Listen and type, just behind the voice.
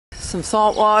some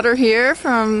salt water here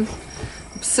from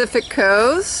the Pacific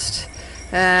Coast,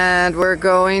 and we're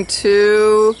going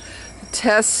to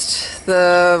test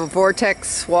the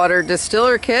Vortex Water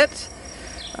Distiller kit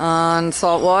on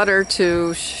salt water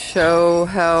to show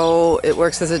how it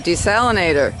works as a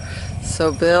desalinator.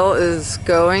 So Bill is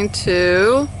going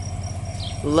to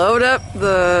load up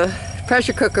the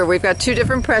pressure cooker. We've got two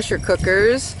different pressure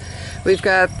cookers. We've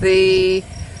got the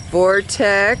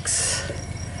Vortex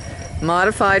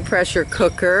modified pressure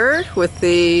cooker with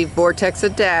the Vortex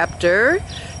adapter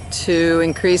to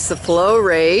increase the flow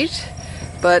rate,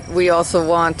 but we also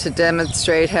want to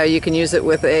demonstrate how you can use it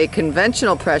with a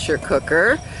conventional pressure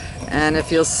cooker. And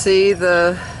if you'll see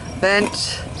the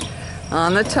vent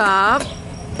on the top,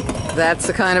 that's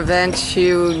the kind of vent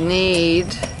you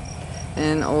need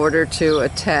in order to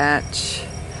attach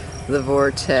the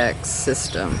Vortex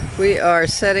system. We are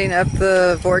setting up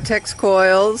the Vortex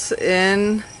coils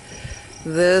in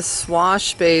this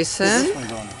wash basin.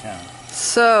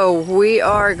 So we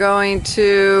are going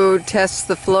to test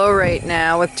the flow rate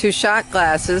now with two shot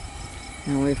glasses.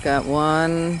 And we've got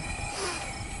one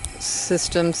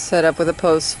system set up with a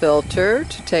post filter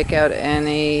to take out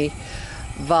any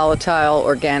volatile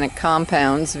organic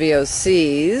compounds,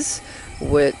 VOCs,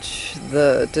 which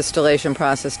the distillation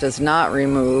process does not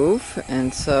remove.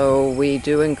 And so we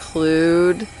do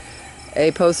include a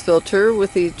post filter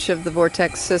with each of the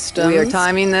Vortex systems. We are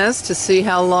timing this to see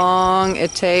how long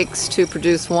it takes to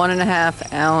produce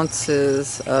 1.5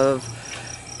 ounces of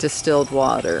distilled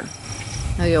water.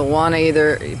 Now you'll want to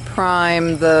either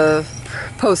prime the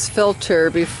post filter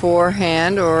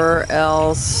beforehand, or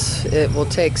else it will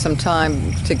take some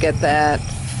time to get that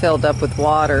filled up with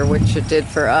water, which it did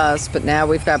for us. But now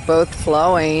we've got both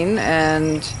flowing,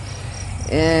 and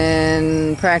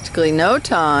in practically no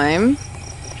time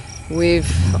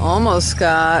we've almost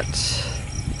got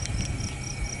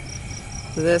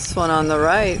this one on the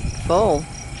right full,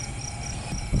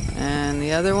 and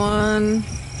the other one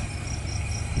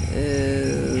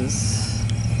is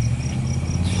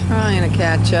trying to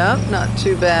catch up. Not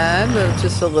too bad, but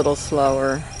just a little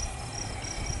slower.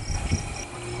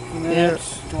 2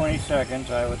 minutes, 20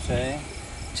 seconds, I would say.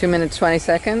 2 minutes, 20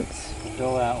 seconds?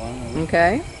 Still that one.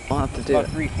 Okay. We'll have to do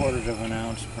about 3/4 of an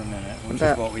ounce per minute, which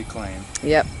is what we claim.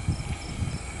 Yep.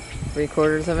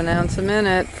 3/4 of an ounce a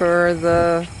minute for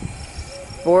the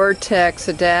Vortex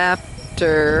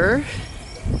adapter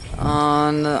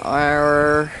on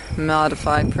our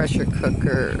modified pressure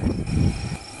cooker.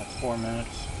 That's 4 minutes.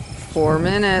 4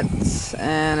 minutes,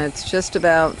 and it's just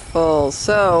about full.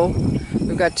 So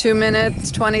we've got 2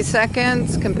 minutes, 20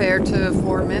 seconds compared to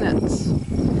 4 minutes.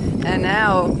 And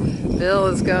now Bill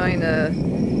is going to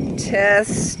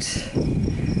test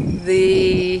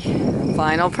the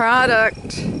final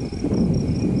product.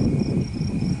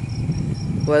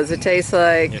 What does it taste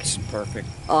like? It's perfect.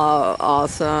 Oh,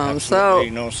 awesome. Absolutely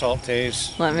So no salt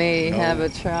taste. let me have a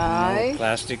try. No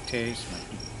plastic taste.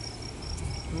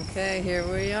 Okay, here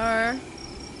we are.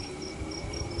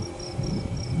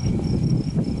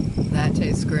 That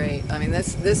tastes great. I mean,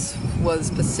 this was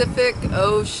Pacific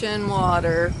Ocean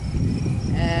water,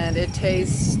 and it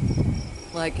tastes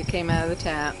like it came out of the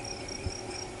tap.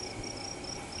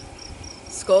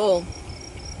 Skål.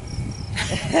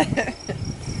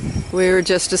 We were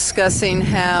just discussing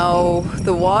how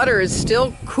the water is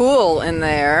still cool in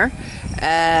there,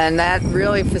 and that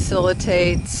really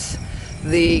facilitates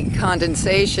the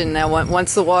condensation. Now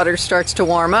once the water starts to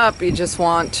warm up, you just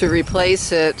want to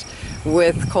replace it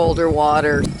with colder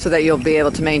water so that you'll be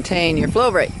able to maintain your flow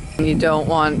rate. You don't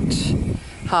want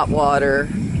hot water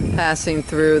passing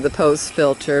through the post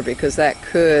filter, because that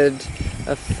could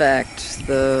affect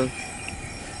the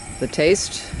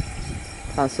taste,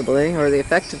 possibly, or the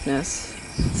effectiveness.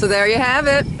 So there you have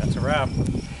it. That's a wrap.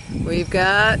 We've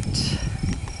got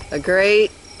a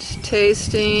great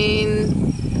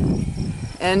tasting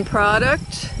end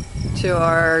product to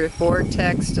our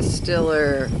Vortex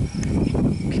Distiller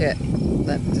kit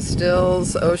that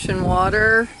distills ocean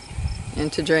water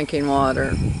into drinking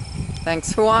water.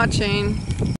 Thanks for watching.